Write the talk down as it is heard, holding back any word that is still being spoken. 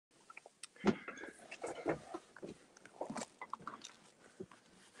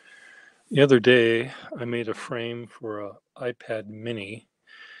The other day, I made a frame for a iPad mini,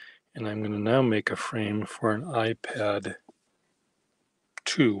 and I'm going to now make a frame for an iPad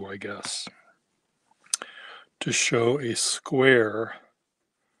 2, I guess, to show a square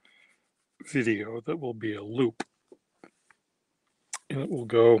video that will be a loop. And it will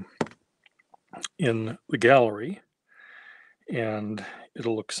go in the gallery, and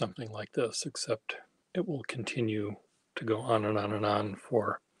it'll look something like this, except it will continue to go on and on and on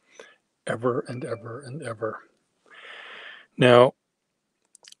for ever and ever and ever. Now,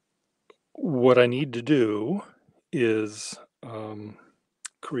 what I need to do is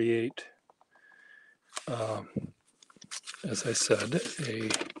create, as I said, a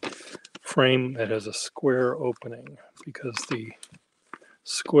frame that has a square opening, because the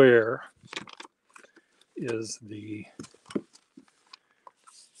square is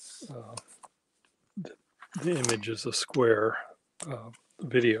uh, the image is a square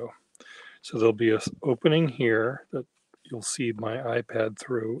video. So there'll be an opening here that you'll see my iPad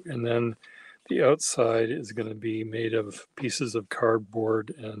through, and then the outside is going to be made of pieces of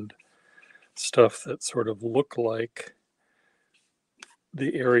cardboard and stuff that sort of look like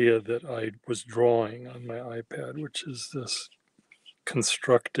the area that I was drawing on my iPad, which is this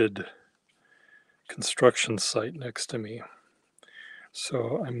construction site next to me.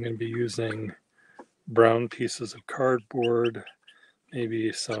 So I'm going to be using brown pieces of cardboard,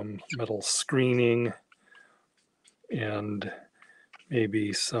 maybe some metal screening, and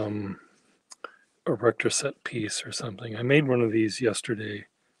maybe a Rector-Set piece or something. I made one of these yesterday,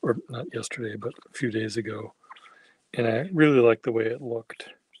 or not yesterday, but a few days ago, and I really liked the way it looked.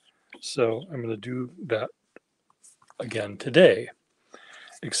 So I'm going to do that again today,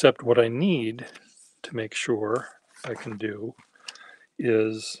 except what I need to make sure I can do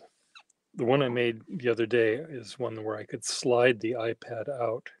is the one I made the other day is one where I could slide the iPad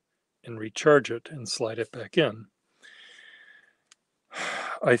out and recharge it and slide it back in.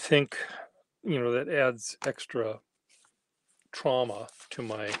 I think, that adds extra trauma to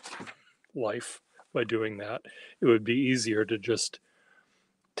my life by doing that. It would be easier to just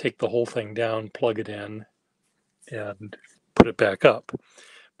take the whole thing down, plug it in, and put it back up.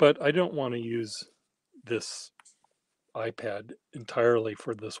 But I don't want to use this iPad entirely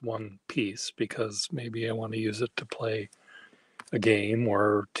for this one piece, because maybe I want to use it to play a game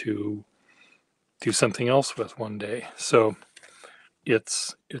or to do something else with one day. So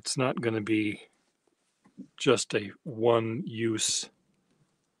it's not going to be just a one use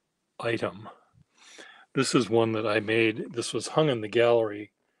item. This is one that I made. This was hung in the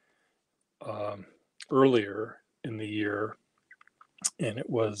gallery earlier in the year, and it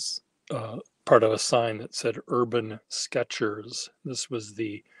was part of a sign that said Urban Sketchers. This was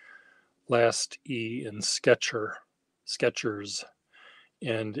the last E in Sketchers,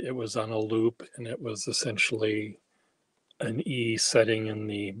 and it was on a loop, and it was essentially an E setting in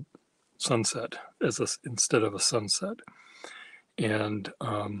the sunset instead of a sunset. And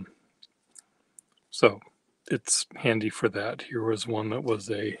so it's handy for that. Here was one that was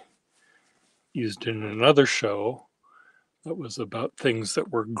used in another show that was about things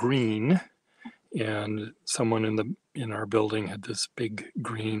that were green, and someone in our building had this big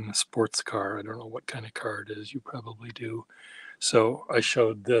green sports car. I don't know what kind of car it is. You probably do. So I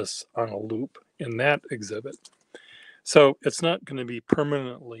showed this on a loop in that exhibit. So it's not going to be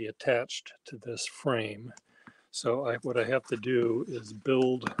permanently attached to this frame. So what I have to do is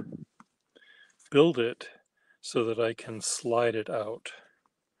build it so that I can slide it out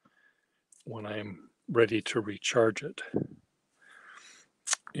when I'm ready to recharge it.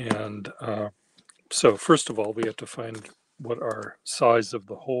 And so first of all, we have to find what our size of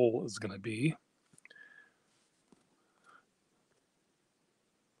the hole is going to be.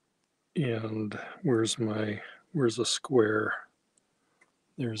 And where's a square?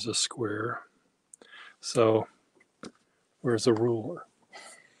 There's a square. So where's a ruler?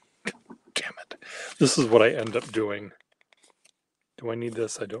 Damn it. This is what I end up doing. Do I need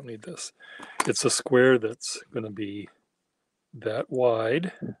this? I don't need this. It's a square that's going to be that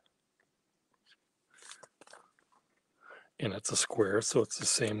wide. And it's a square, so it's the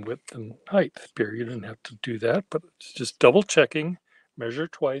same width and height. You didn't have to do that, but it's just double checking, measure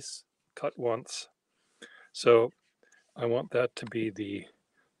twice, cut once. So I want that to be the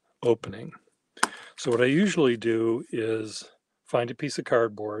opening. So what I usually do is find a piece of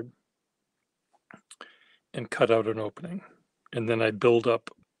cardboard and cut out an opening. And then I build up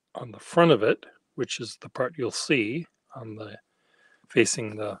on the front of it, which is the part you'll see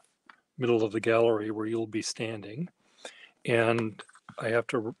facing the middle of the gallery where you'll be standing. And I have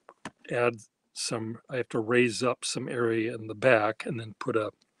to raise up some area in the back, and then put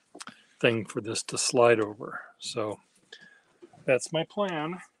a thing for this to slide over. So that's my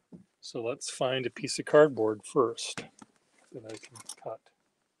plan. So let's find a piece of cardboard first that I can cut.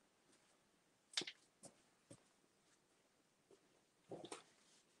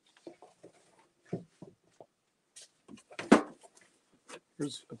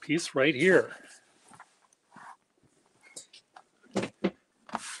 There's a piece right here.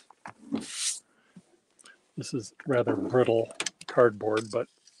 This is rather brittle cardboard, but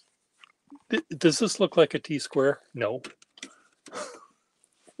does this look like a T-square? No.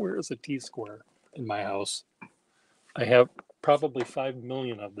 Where is a T-square in my house? I have probably 5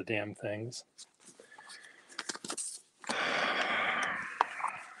 million of the damn things.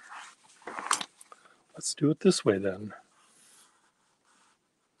 Let's do it this way then.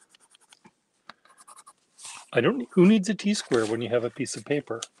 Who needs a T-square when you have a piece of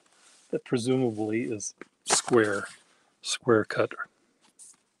paper that presumably is square cut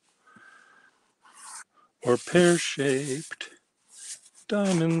or pear-shaped.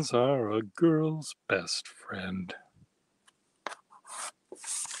 Diamonds are a girl's best friend.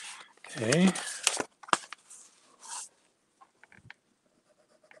 Okay.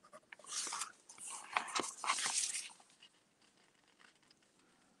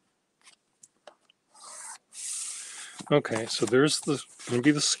 Okay, so there's going to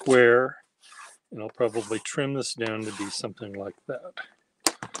be the square, and I'll probably trim this down to be something like that.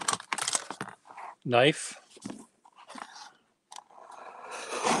 Knife.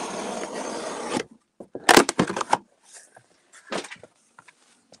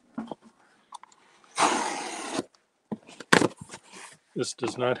 This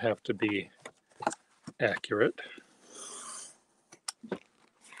does not have to be accurate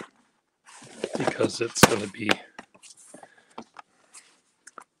because it's going to be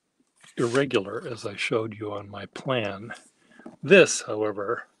irregular as I showed you on my plan. This,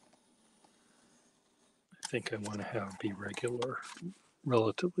 however, I think I want to have be regular,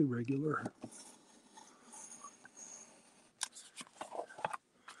 relatively regular.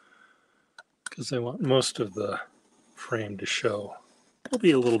 Because I want most of the frame to show. There'll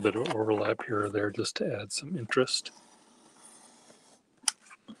be a little bit of overlap here or there just to add some interest.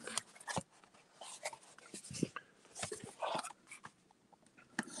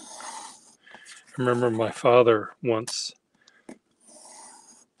 I remember my father once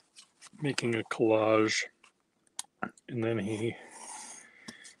making a collage, and then he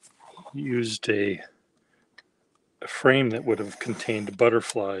used a frame that would have contained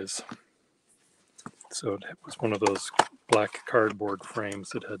butterflies. So it was one of those black cardboard frames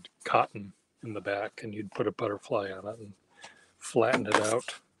that had cotton in the back, and you'd put a butterfly on it and flatten it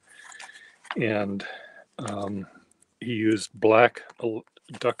out. And he used black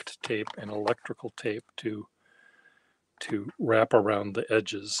duct tape and electrical tape to wrap around the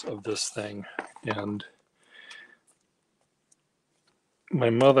edges of this thing. And my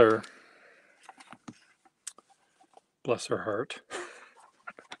mother, bless her heart,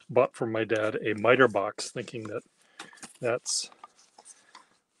 bought from my dad a miter box, thinking that that's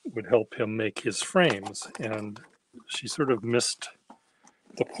would help him make his frames, and she sort of missed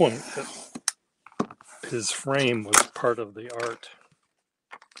the point that his frame was part of the art,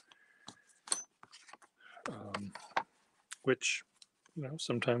 which, you know,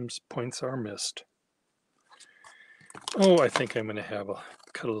 sometimes points are missed. Oh, I think I'm going to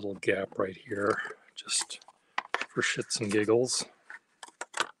cut a little gap right here, just for shits and giggles.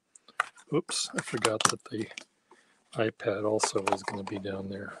 Oops, I forgot that the iPad also is going to be down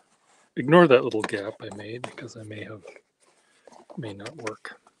there. Ignore that little gap I made because I may not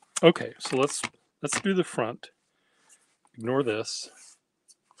work. Okay, so let's do the front. Ignore this,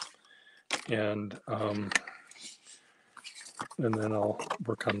 and then I'll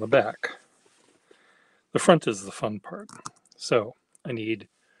work on the back. The front is the fun part. So I need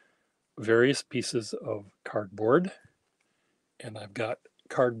various pieces of cardboard, and I've got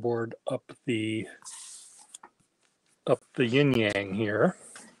cardboard up the yin yang here.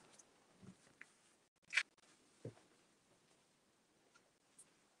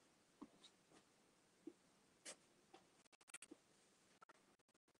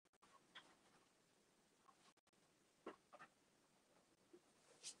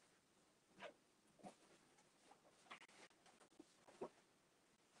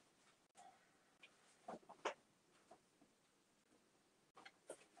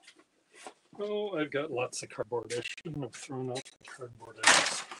 Oh, I've got lots of cardboard. I shouldn't have thrown out the cardboard I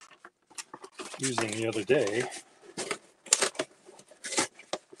was using the other day.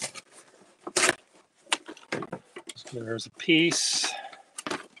 So there's a piece.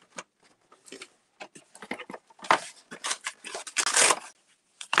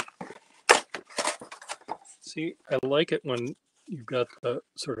 See, I like it when you've got the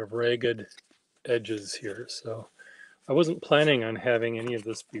sort of ragged edges here. So I wasn't planning on having any of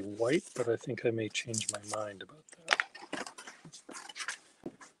this be white, but I think I may change my mind about that.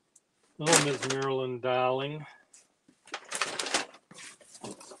 Oh, Ms. Marilyn, darling.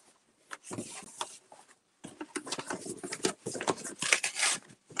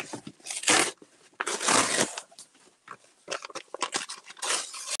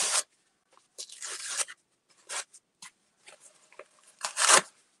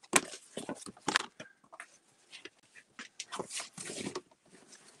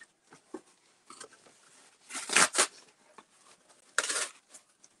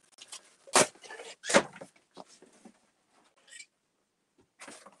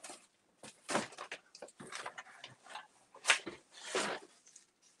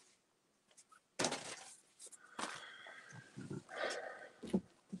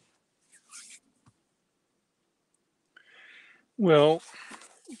 Well,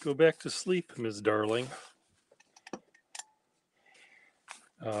 go back to sleep, Ms. Darling.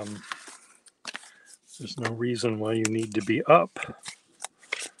 There's no reason why you need to be up.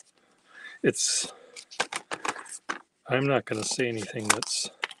 I'm not going to say anything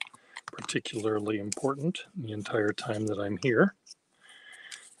that's particularly important the entire time that I'm here.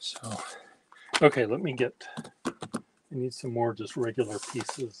 So, okay, I need some more just regular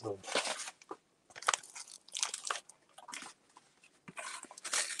pieces of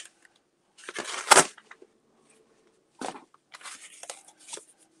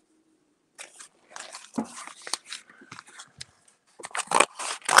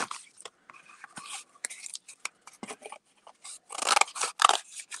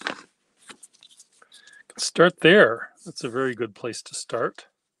start there. That's a very good place to start.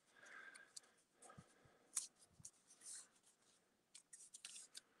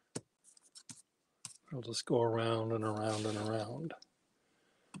 I'll just go around and around and around.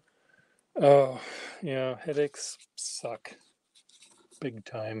 Oh, yeah, headaches suck big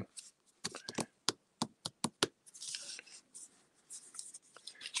time.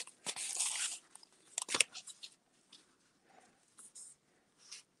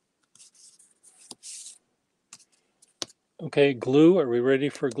 Okay, glue. Are we ready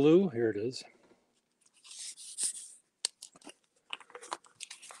for glue? Here it is.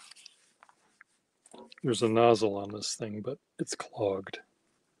 There's a nozzle on this thing, but it's clogged.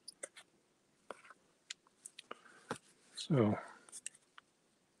 So,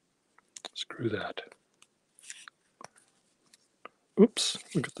 screw that. Oops,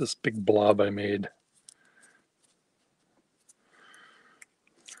 look at this big blob I made.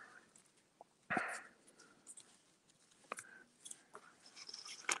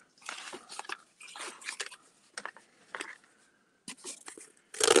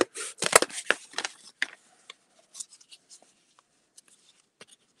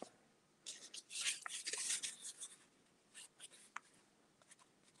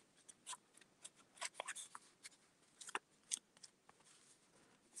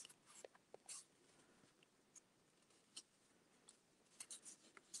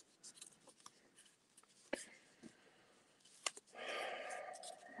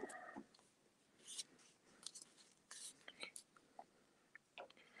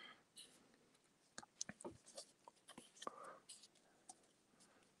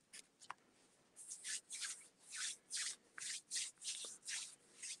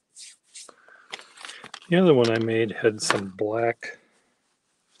 The other one I made had some black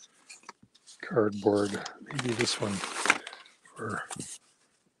cardboard. Maybe this one for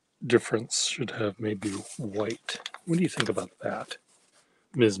difference should have maybe white. What do you think about that,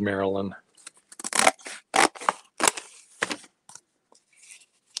 Ms. Marilyn?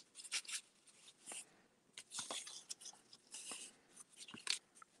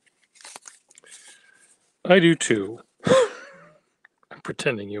 I do too. I'm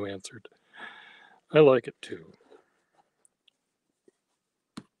pretending you answered. I like it too.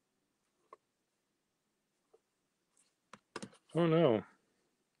 Oh no.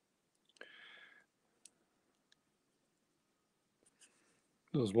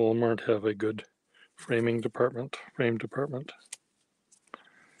 Does Walmart have a good frame department?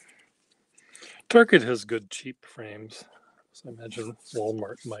 Target has good cheap frames, so I imagine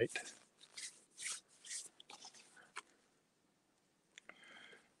Walmart might.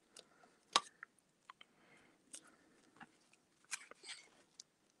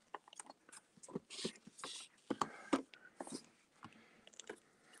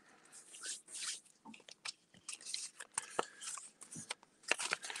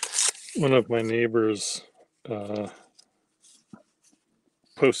 One of my neighbors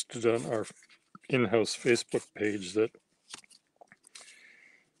posted on our in-house Facebook page that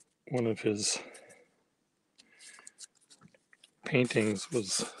one of his paintings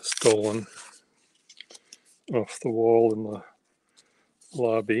was stolen off the wall in the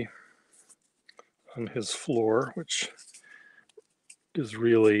lobby on his floor, which is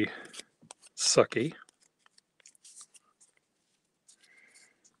really sucky.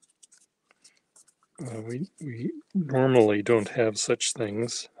 We normally don't have such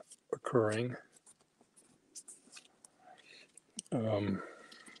things occurring.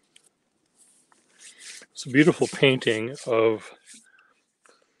 It's a beautiful painting of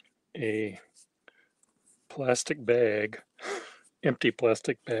a plastic bag, empty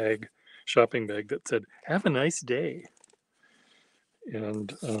plastic bag, shopping bag that said, "Have a nice day."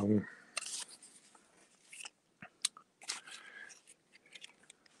 And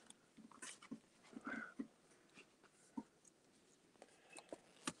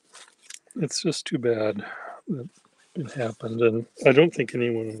it's just too bad that it happened. And I don't think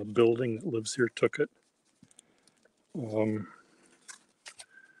anyone in the building that lives here took it.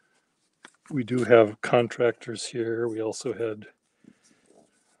 We do have contractors here. We also had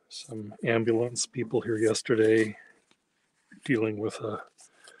some ambulance people here yesterday dealing with a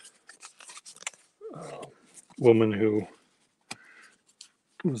woman who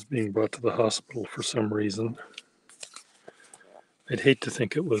was being brought to the hospital for some reason. I'd hate to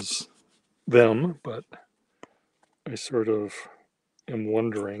think it was them, but I sort of am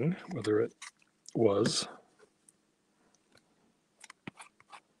wondering whether it was.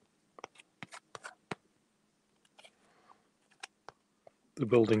 The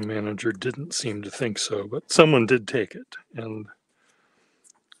building manager didn't seem to think so, but someone did take it, and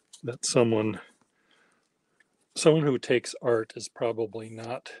that someone who takes art is probably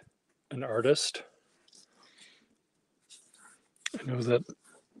not an artist. I know that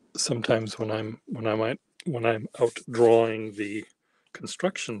sometimes when I'm out drawing the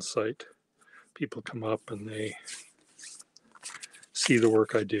construction site, people come up and they see the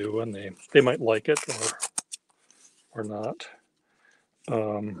work I do, and they might like it or not,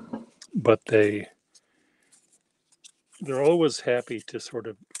 but they're always happy to sort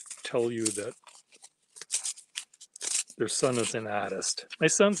of tell you that their son is an artist. My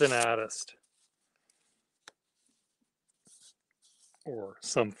son's an artist, or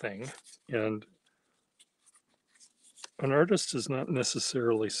something. And an artist is not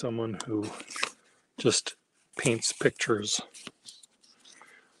necessarily someone who just paints pictures.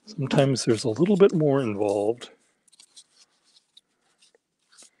 Sometimes there's a little bit more involved.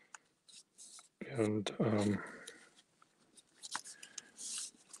 And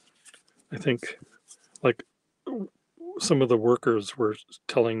I think, like, some of the workers were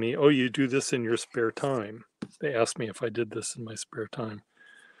telling me, "Oh, you do this in your spare time." They asked me if I did this in my spare time.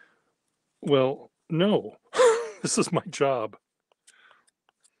 Well, no, this is my job.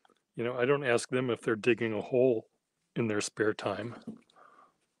 You know, I don't ask them if they're digging a hole in their spare time.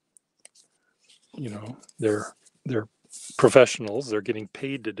 You know, they're professionals. They're getting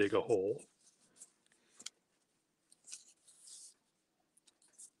paid to dig a hole.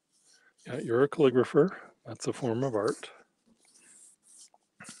 Yeah, you're a calligrapher. That's a form of art.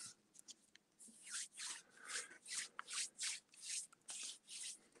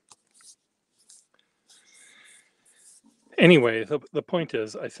 Anyway, the point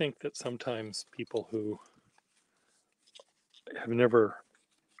is, I think that sometimes people who have never,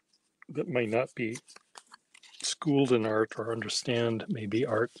 that might not be schooled in art or understand maybe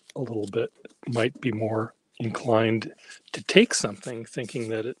art a little bit, might be more inclined to take something thinking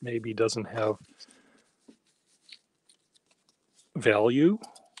that it maybe doesn't have value.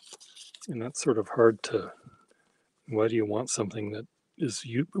 And that's sort of hard to, why do you want something that is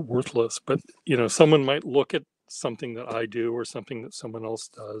worthless? But, you know, someone might look at something that I do or something that someone else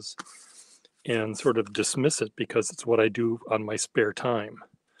does and sort of dismiss it because it's what I do on my spare time.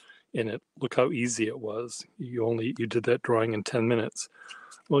 And look how easy it was. You did that drawing in 10 minutes.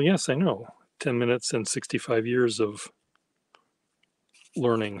 Well, yes, I know. 10 minutes and 65 years of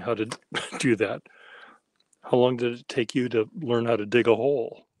learning how to do that. How long did it take you to learn how to dig a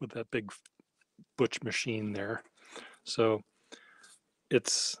hole with that big butch machine there? So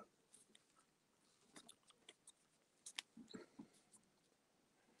it's,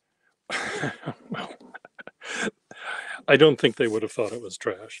 well, I don't think they would have thought it was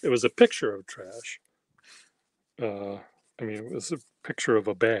trash. It was a picture of trash. I mean, it was a picture of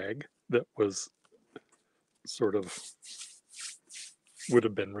a bag that was sort of, would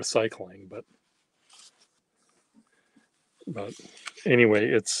have been recycling, but anyway,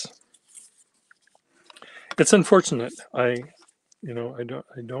 it's unfortunate.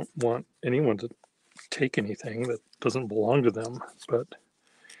 I don't want anyone to take anything that doesn't belong to them, but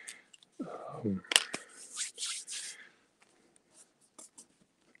um,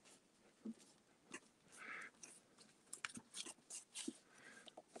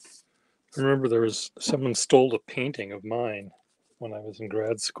 I remember there was someone stole a painting of mine when I was in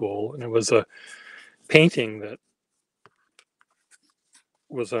grad school, and it was a painting that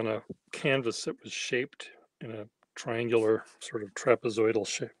was on a canvas that was shaped in a triangular sort of trapezoidal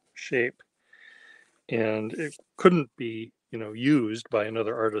shape, and it couldn't be used by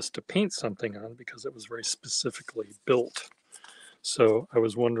another artist to paint something on because it was very specifically built. So I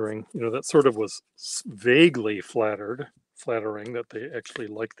was wondering, that sort of was vaguely flattering that they actually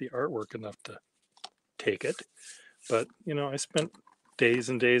liked the artwork enough to take it. But I spent days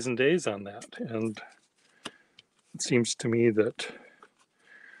and days and days on that, and it seems to me that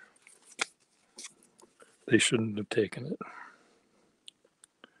they shouldn't have taken it.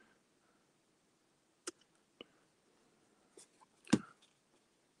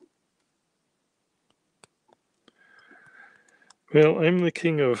 Well, I'm the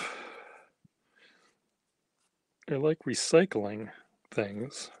king of, I like recycling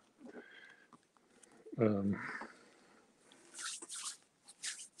things. Um,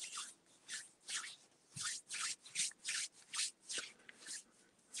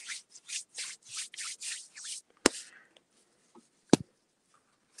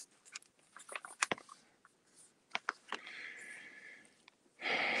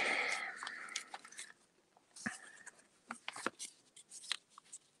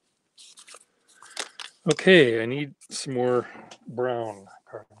 okay, I need some more brown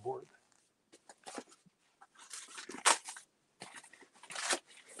cardboard.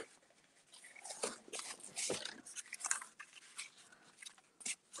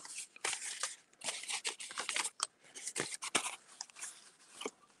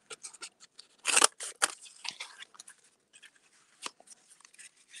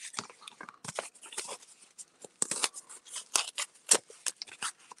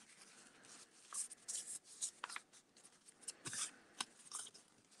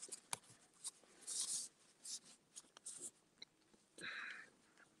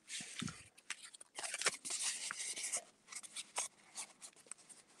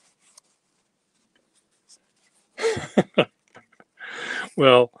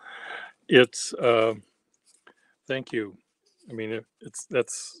 Well, it's thank you. I mean, it's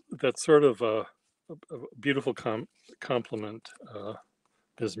that's sort of a beautiful compliment,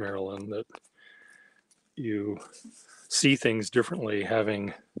 Ms. Marilyn, that you see things differently,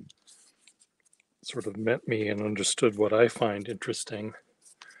 having sort of met me and understood what I find interesting.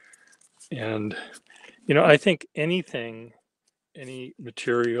 And I think anything, any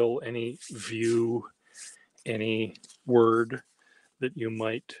material, any view, any word that you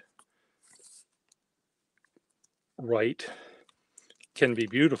might write can be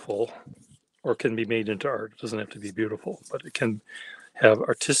beautiful or can be made into art. It doesn't have to be beautiful, but it can have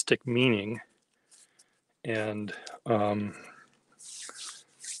artistic meaning. And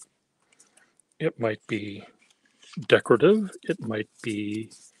it might be decorative, it might be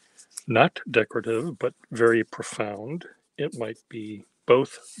not decorative, but very profound. It might be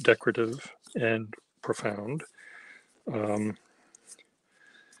both decorative and profound. Um,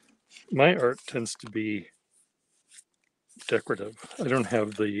 my art tends to be decorative. I don't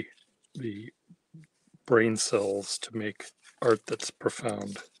have the brain cells to make art that's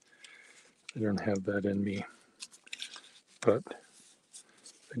profound. I don't have that in me, but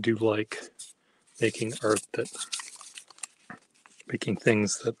I do like making art that making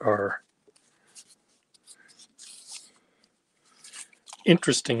things that are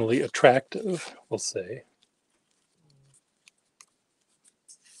interestingly attractive, we'll say.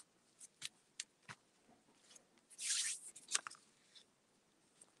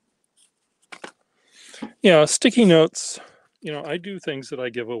 Yeah, sticky notes, I do things that I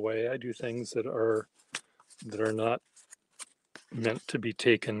give away. I do things that are not meant to be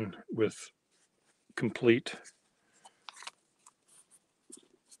taken with complete,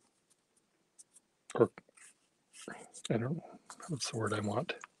 or I don't know what's the word I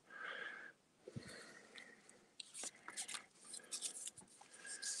want.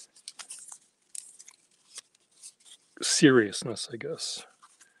 Seriousness, I guess.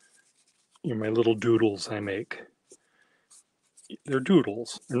 My little doodles I make. They're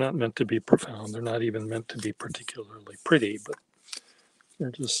doodles. They're not meant to be profound. They're not even meant to be particularly pretty, but they're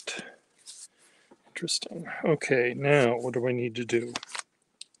just interesting. Okay, now what do I need to do?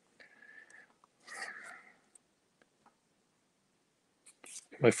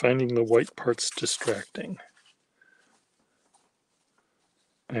 Am I finding the white parts distracting?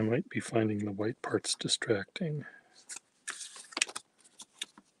 I might be finding the white parts distracting.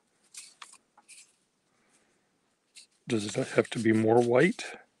 Does it have to be more white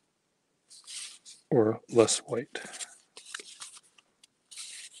or less white?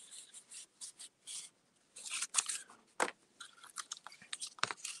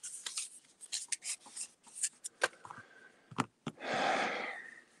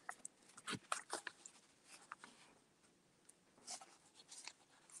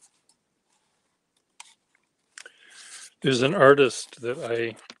 There's an artist that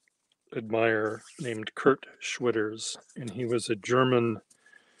I admire named Kurt Schwitters, and he was a German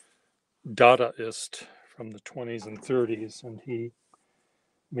Dadaist from the 20s and 30s, and he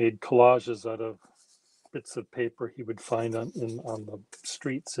made collages out of bits of paper he would find on the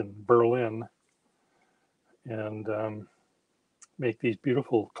streets in Berlin, and make these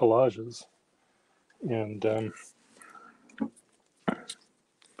beautiful collages. And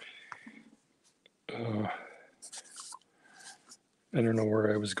I don't know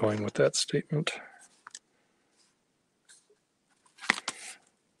where I was going with that statement.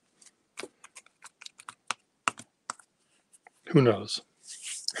 Who knows?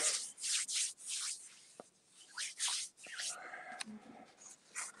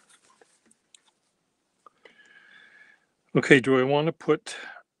 Okay, do I want to put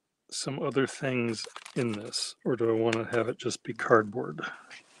some other things in this, or do I want to have it just be cardboard?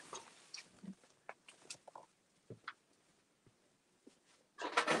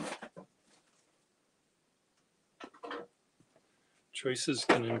 Choices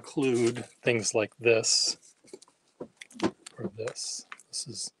can include things like this or this. This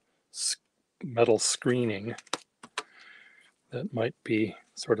is metal screening that might be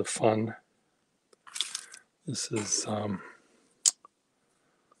sort of fun. This is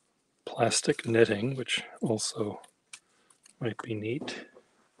plastic knitting, which also might be neat.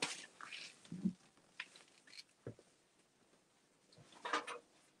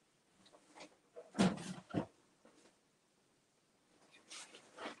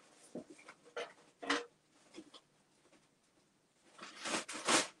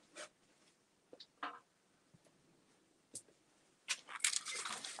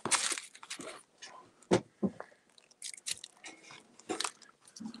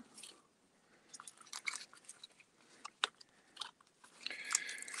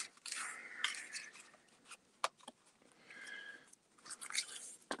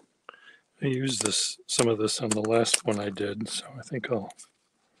 I used some of this on the last one I did, so I think I'll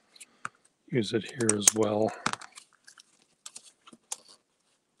use it here as well.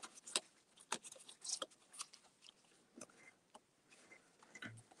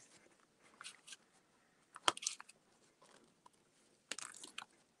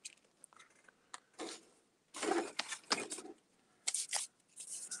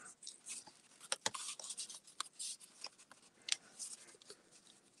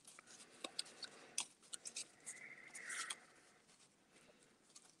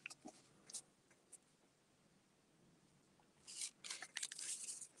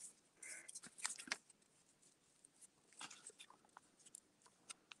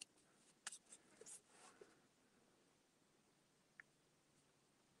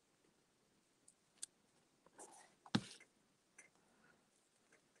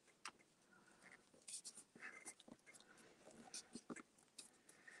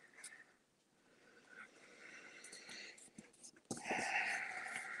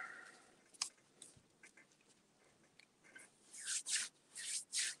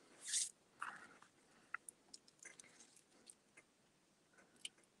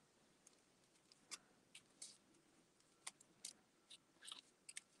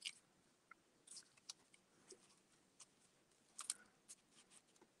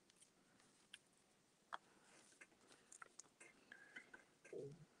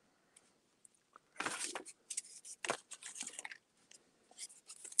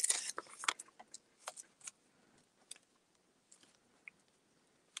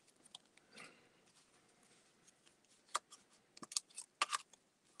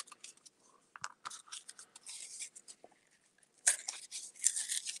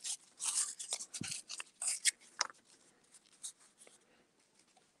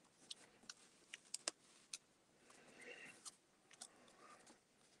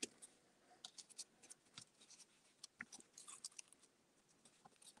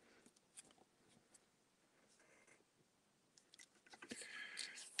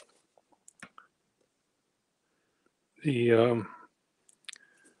 The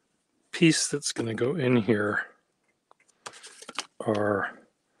piece that's going to go in here are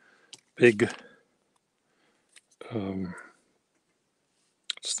big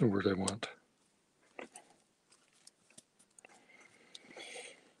What's the word I want?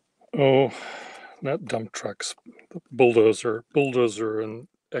 Oh, not dump trucks, bulldozer and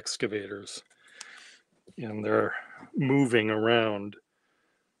excavators. And they're moving around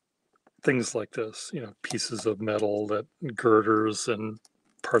things like this, pieces of metal, that girders and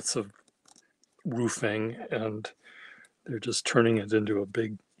parts of roofing, and they're just turning it into a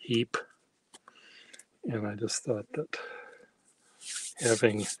big heap. And I just thought that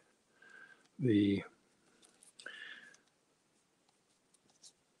having the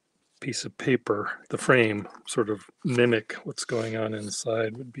piece of paper, the frame, sort of mimic what's going on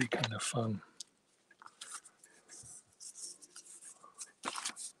inside would be kind of fun.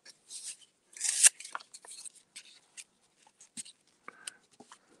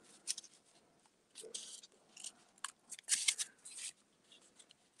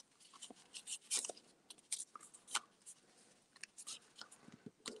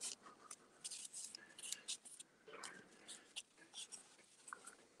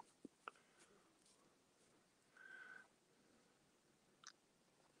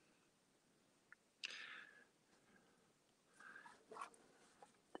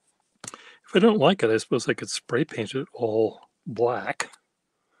 If I don't like it, I suppose I could spray paint it all black,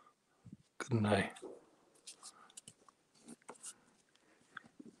 couldn't I?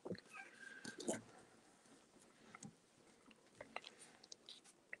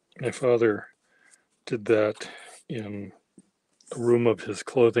 My father did that in a room of his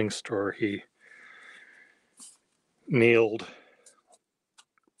clothing store. He nailed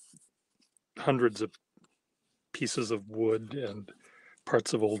hundreds of pieces of wood and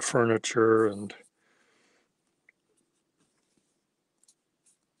parts of old furniture and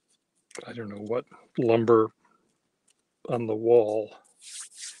I don't know what lumber on the wall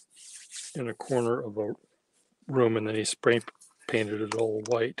in a corner of a room, and then he spray painted it all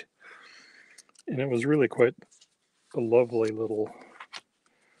white. And it was really quite a lovely little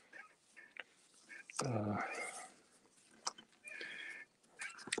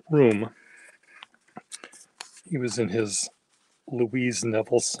room. He was in his Louise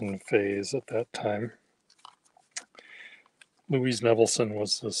Nevelson phase at that time. Louise Nevelson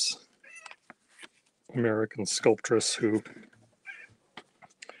was this American sculptress who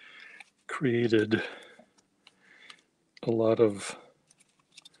created a lot of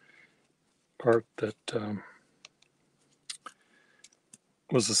art that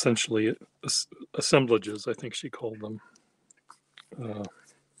was essentially assemblages, I think she called them.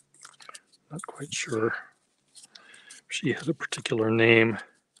 Not quite sure if she had a particular name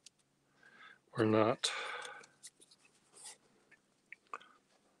or not.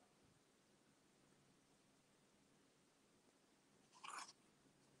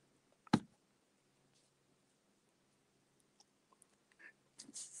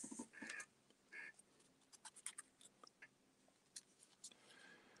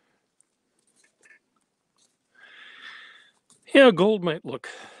 Yeah, gold might look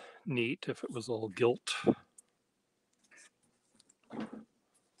neat if it was all gilt.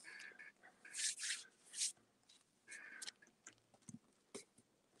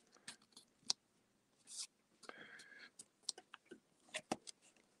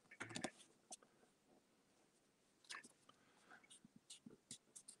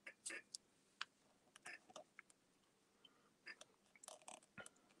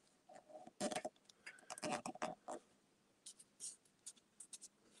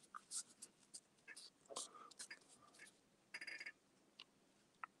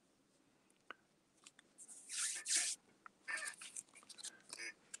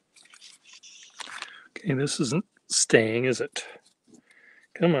 Okay, this isn't staying, is it?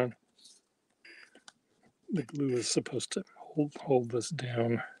 Come on. The glue is supposed to hold this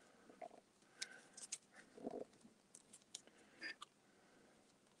down.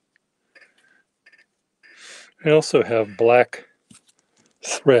 I also have black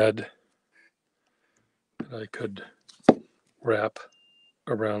thread that I could wrap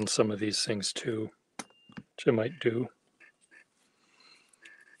around some of these things too, which I might do.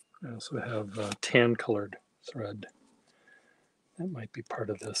 I also have tan colored thread. That might be part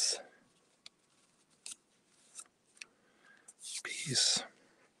of this piece.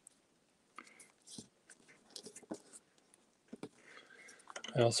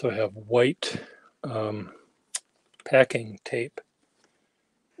 I also have white packing tape,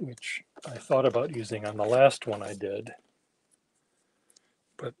 which I thought about using on the last one I did,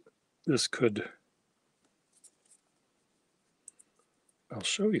 but this could, I'll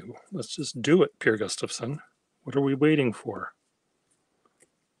show you. Let's just do it, Pierre Gustafson. What are we waiting for?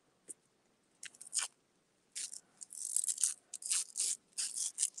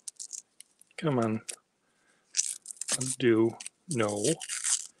 Come on. Undo. No.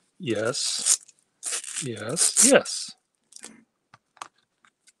 Yes. Yes. Yes.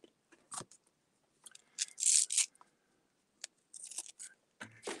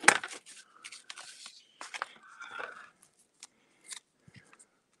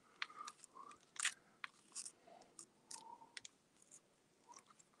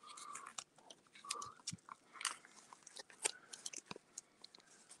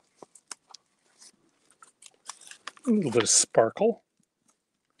 A little bit of sparkle.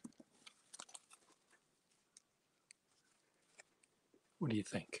 What do you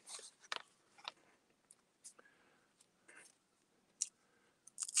think?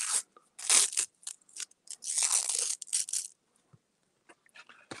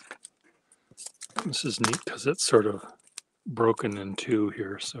 This is neat because it's sort of broken in two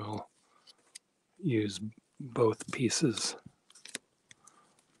here, so I'll use both pieces.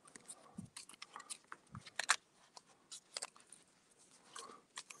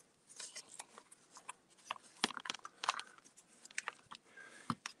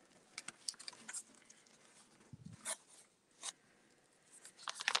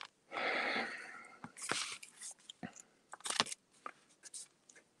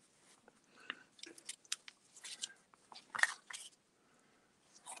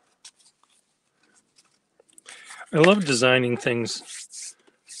 I love designing things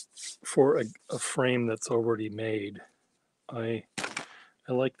for a frame that's already made. I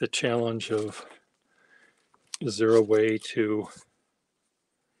like the challenge of, is there a way to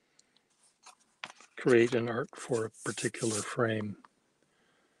create an art for a particular frame?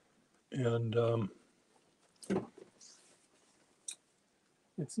 And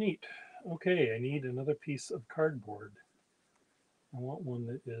it's neat. Okay, I need another piece of cardboard. I want one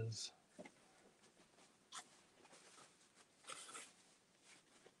that is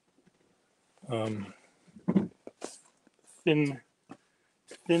thin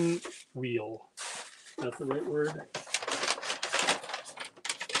wheel. Is that the right word?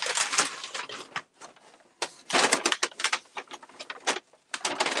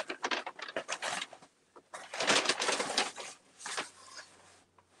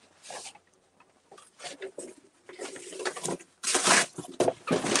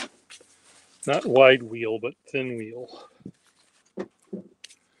 Not wide wheel, but thin wheel.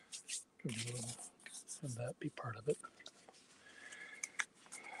 Have that be part of it.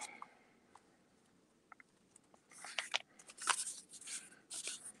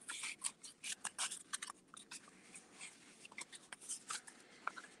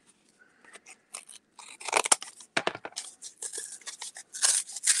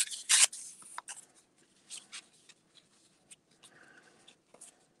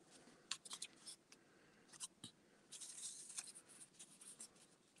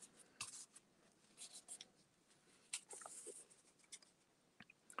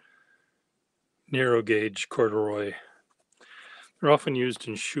 Narrow gauge corduroy. They're often used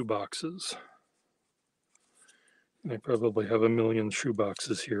in shoe boxes. I probably have a million shoe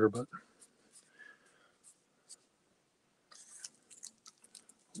boxes here, but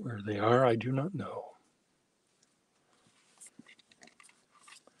where they are, I do not know.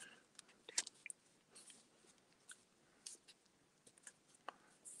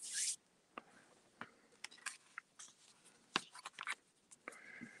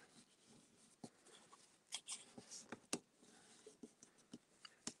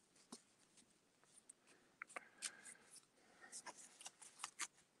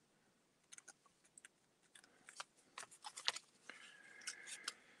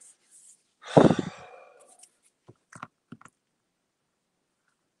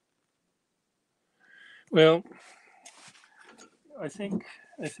 Well, I think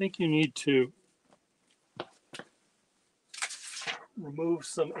you need to remove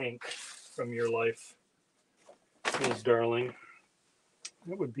some ink from your life, Ms. Darling.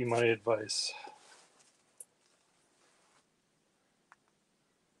 That would be my advice.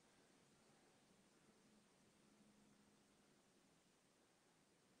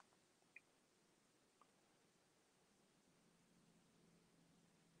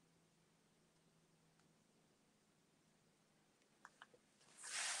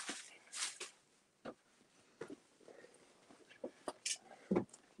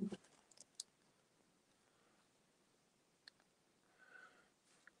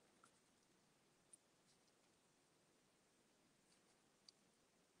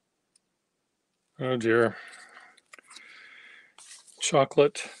 Oh dear.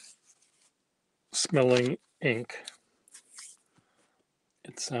 Chocolate smelling ink.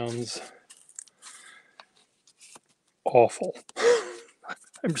 It sounds awful.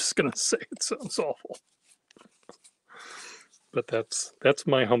 I'm just gonna say it sounds awful, but that's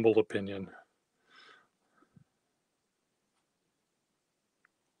my humble opinion.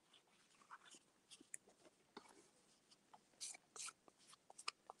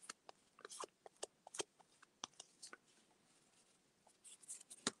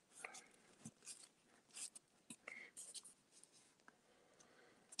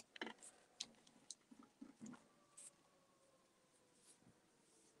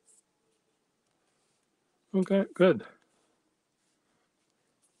 Okay, good.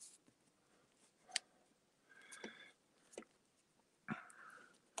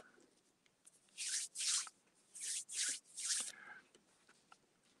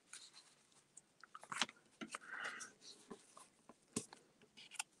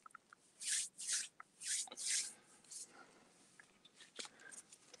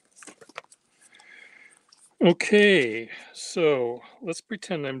 Okay, so let's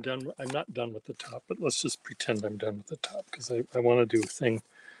pretend I'm done. I'm not done with the top, but let's just pretend I'm done with the top because I want to do a thing,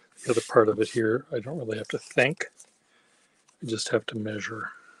 the other part of it here. I don't really have to think, I just have to measure.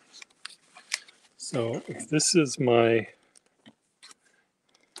 So if this is my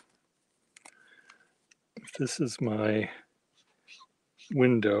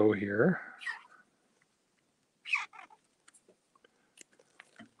window here,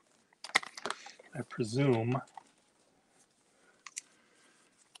 I presume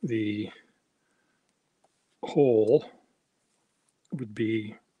the hole would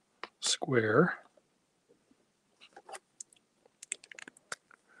be square.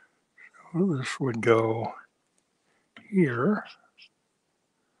 So this would go here.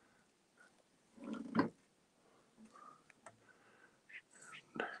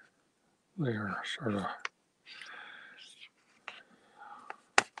 There, sort of.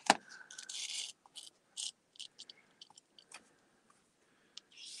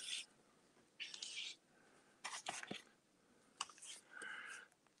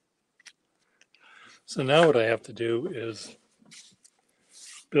 So now what I have to do is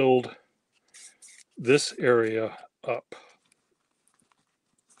build this area up,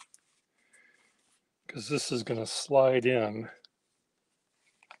 because this is going to slide in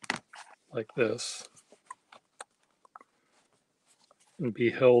like this and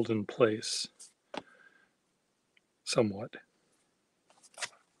be held in place somewhat.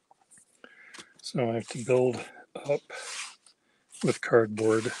 So I have to build up with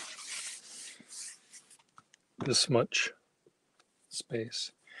cardboard this much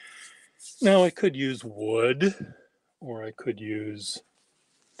space. Now I could use wood, or I could use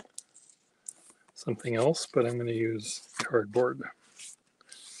something else, but I'm going to use cardboard.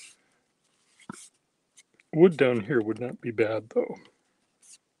 Wood down here would not be bad though,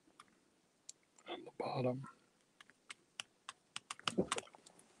 on the bottom.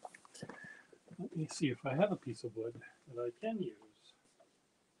 Let me see if I have a piece of wood that I can use.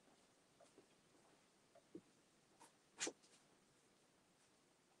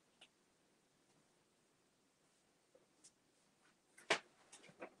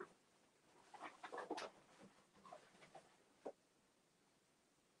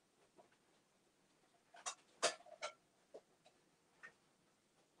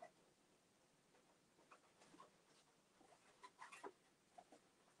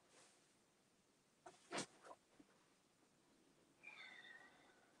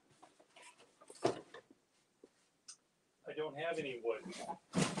 I don't have any wood.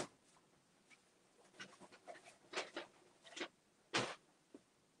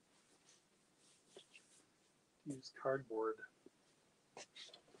 Use cardboard.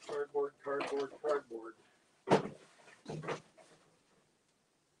 Cardboard, cardboard, cardboard.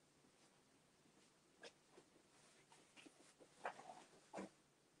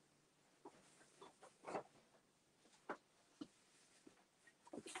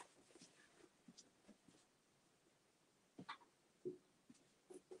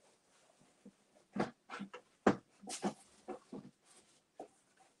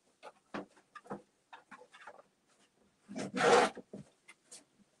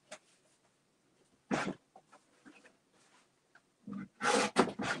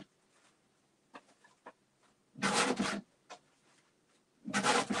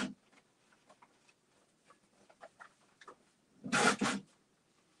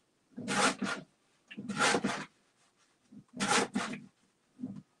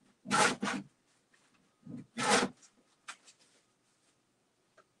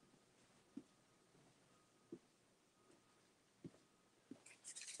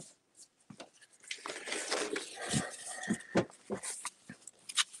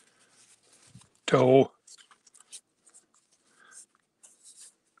 Dough.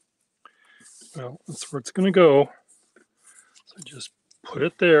 Well, that's where it's going to go. So just put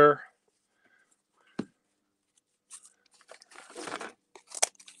it there.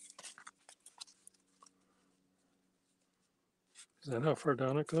 Is that how far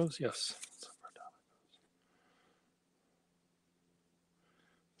down it goes? Yes. That's how far down it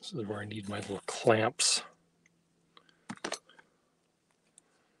goes. This is where I need my little clamps.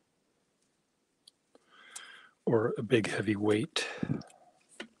 Or a big heavy weight.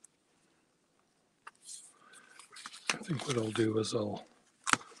 I think what I'll do is I'll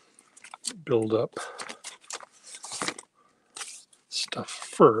build up stuff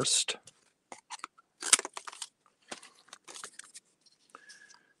first.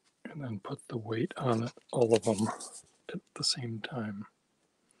 And then put the weight on it, all of them at the same time.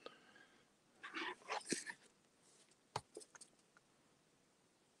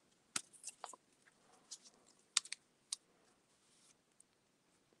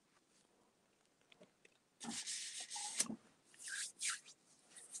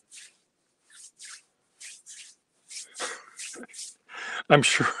 I'm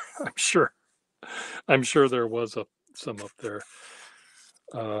sure, I'm sure there was some up there.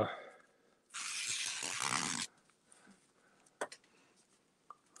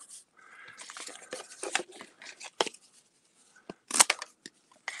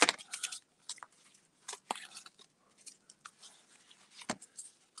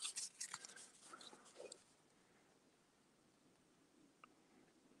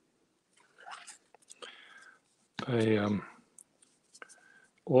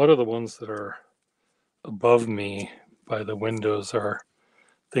 A lot of the ones that are above me by the windows are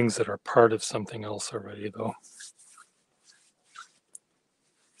things that are part of something else already, though.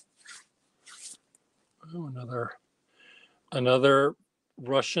 Oh, another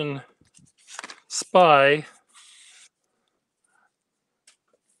Russian spy.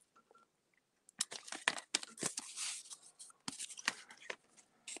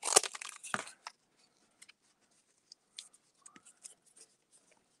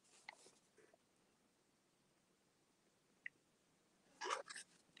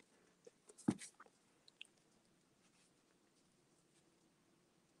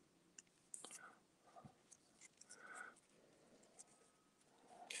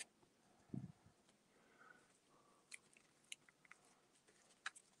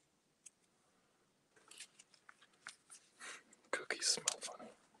 Cookies smell funny.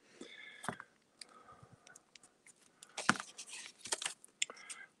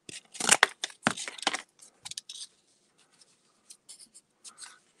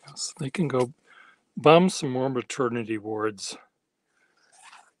 Yes, they can go bomb some more maternity wards,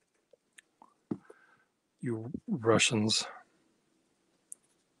 you Russians.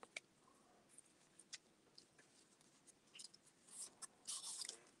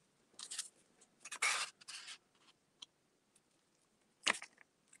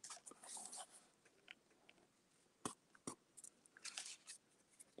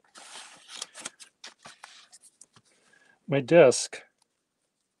 My desk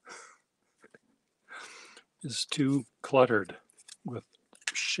is too cluttered with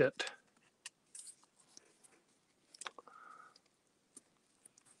shit.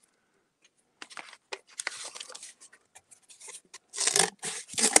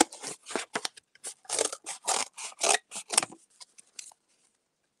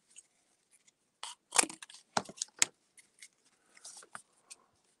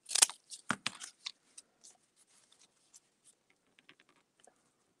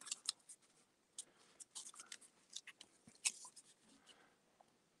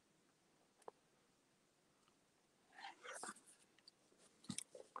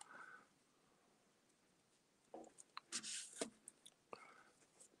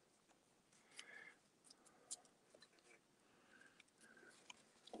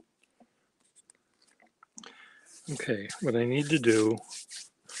 Okay, what I need to do,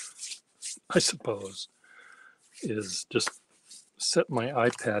 I suppose, is just set my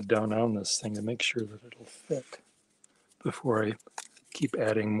iPad down on this thing to make sure that it'll fit before I keep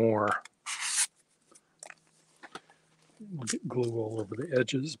adding more. We'll get glue all over the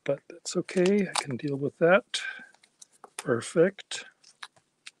edges, but that's okay. I can deal with that. Perfect.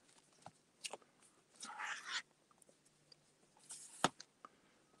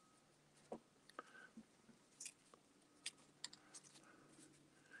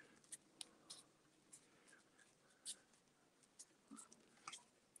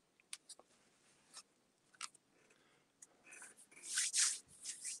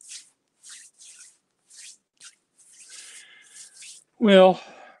 Well,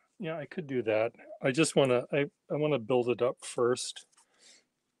 yeah, I could do that. I just want to I want to build it up first.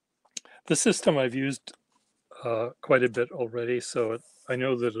 The system I've used quite a bit already, so I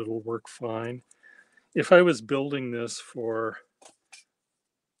know that it'll work fine. If I was building this for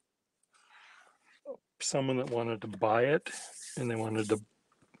someone that wanted to buy it and they wanted to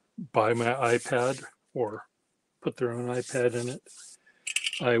buy my iPad or put their own iPad in it,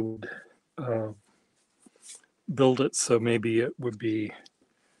 I would uh, build it so maybe it would be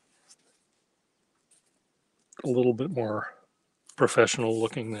a little bit more professional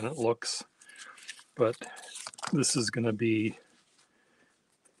looking than it looks. But this is going to be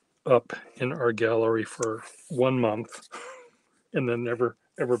up in our gallery for 1 month and then never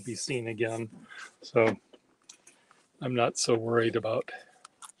ever be seen again. So I'm not so worried about.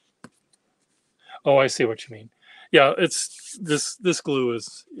 Oh, I see what you mean. Yeah, it's this glue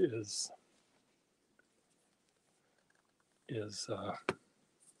is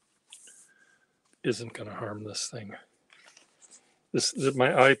isn't going to harm this thing. My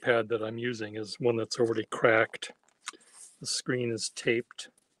iPad that I'm using is one that's already cracked. The screen is taped,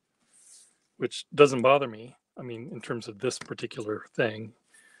 which doesn't bother me. I mean, in terms of this particular thing,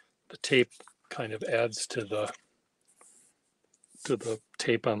 the tape kind of adds to the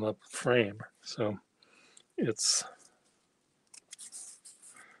tape on the frame. So it's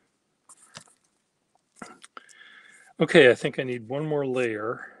okay. I think I need one more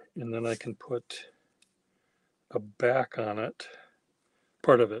layer and then I can put a back on it,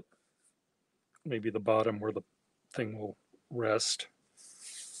 part of it, maybe the bottom where the thing will rest.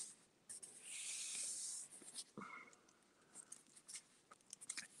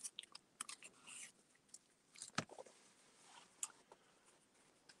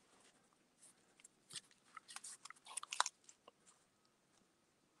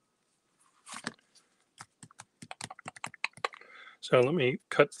 So let me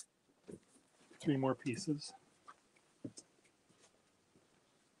cut 3 more pieces.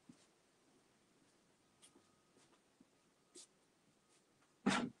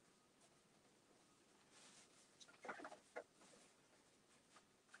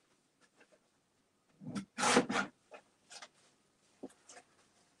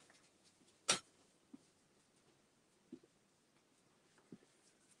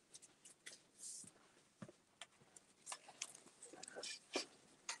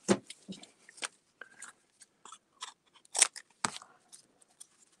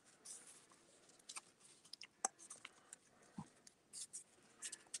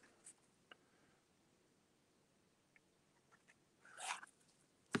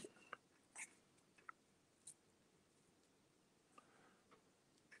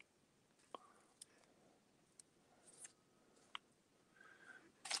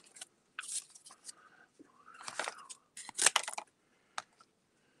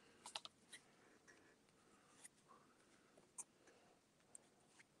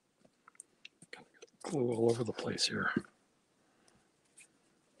 Glue all over the place here.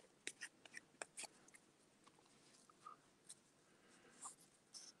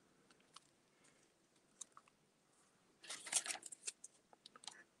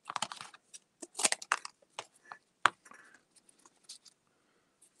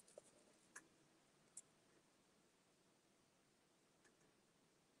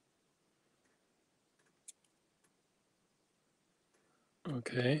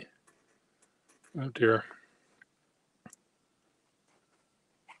 Okay. Oh dear.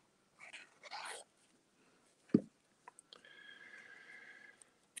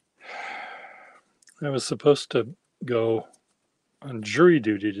 I was supposed to go on jury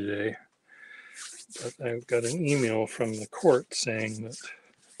duty today, but I got an email from the court saying that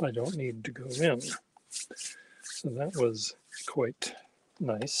I don't need to go in. So that was quite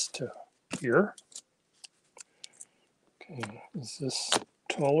nice to hear. Okay, is this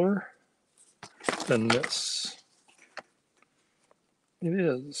taller than this? It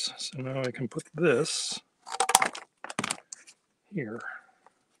is. So now I can put this here.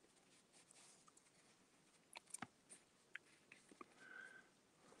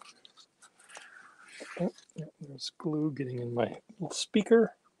 Oh, yeah, there's glue getting in my little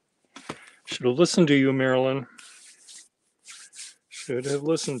speaker. Should have listened to you, Marilyn. Should have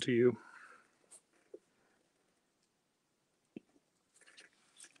listened to you.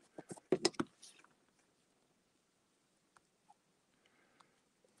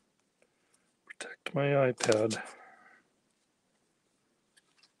 Protect my iPad.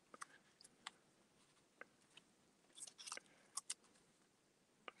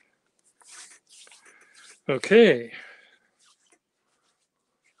 Okay.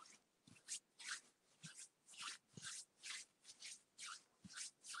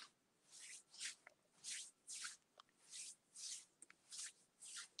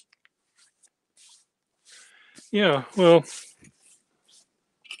 Yeah, well,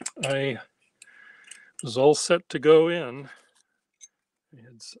 I was all set to go in. I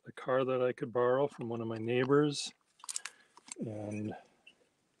had a car that I could borrow from one of my neighbors, and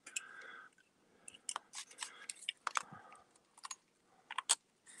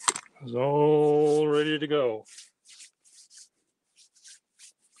I was all ready to go.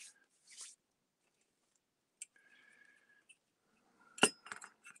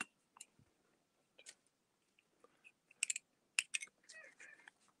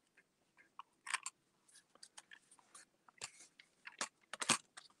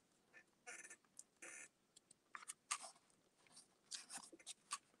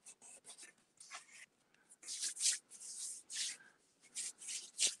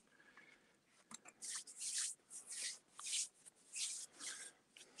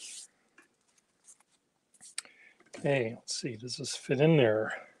 Hey, let's see, does this fit in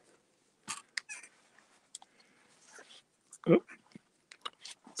there? Oh,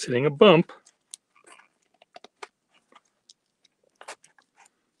 it's hitting a bump.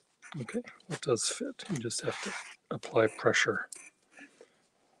 Okay, it does fit. You just have to apply pressure.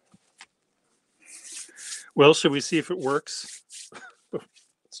 Well, should we see if it works?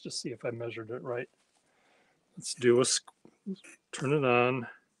 Let's just see if I measured it right. Let's do turn it on,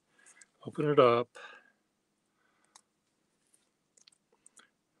 open it up,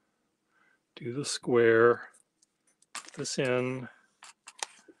 do the square, put this in.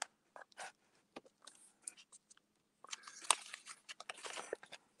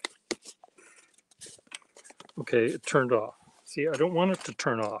 Okay, it turned off. See, I don't want it to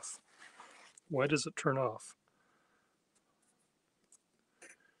turn off. Why does it turn off?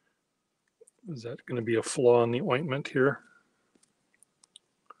 Is that going to be a flaw in the ointment here?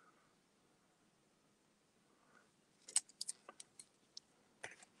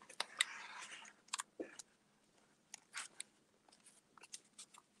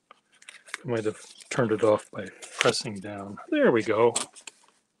 I might have turned it off by pressing down. There we go.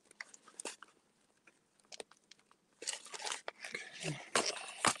 Okay.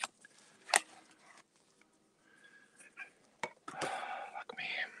 Fuck me.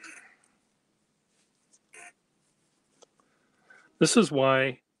 This is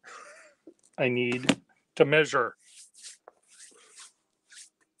why I need to measure.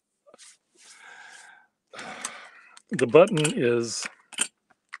 The button is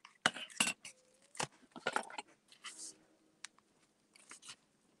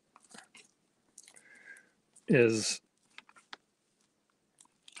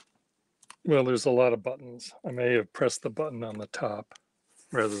well, there's a lot of buttons. I may have pressed the button on the top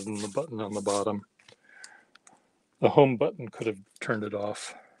rather than the button on the bottom. The home button could have turned it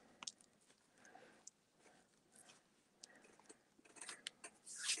off.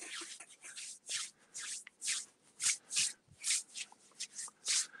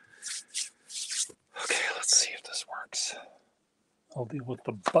 Okay, let's see if this works. I'll deal with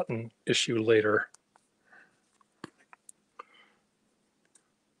the button issue later.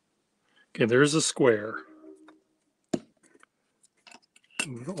 Okay, there's a square.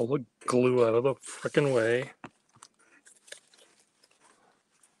 Move all the glue out of the frickin' way.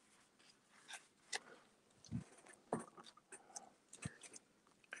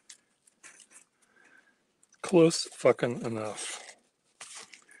 Close fucking enough.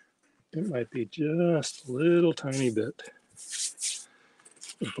 It might be just a little tiny bit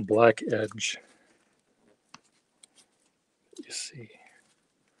of the black edge. You see,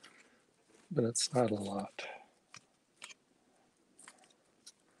 but it's not a lot.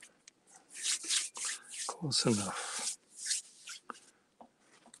 Close enough.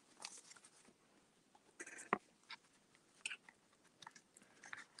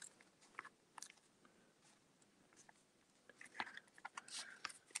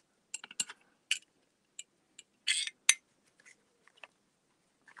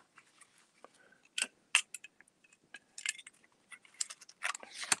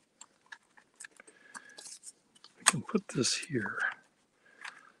 I can put this here.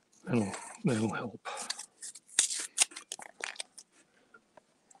 That'll help.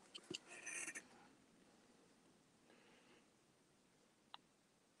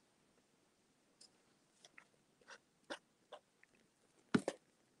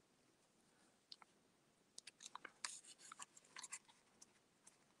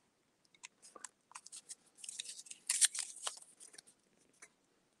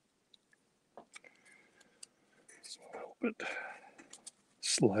 Help it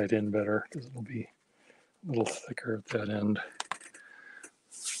slide in better because it'll be a little thicker at that end.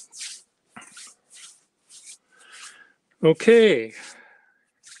 Okay,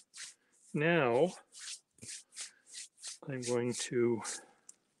 now I'm going to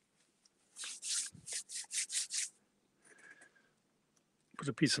put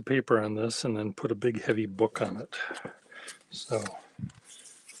a piece of paper on this and then put a big heavy book on it. So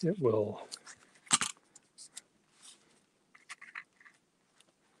it will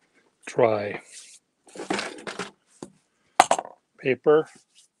dry. Paper.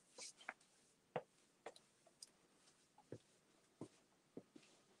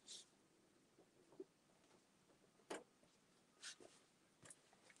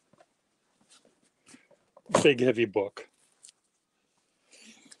 Big heavy book.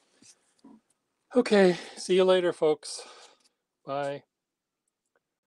 Okay, see you later, folks. Bye.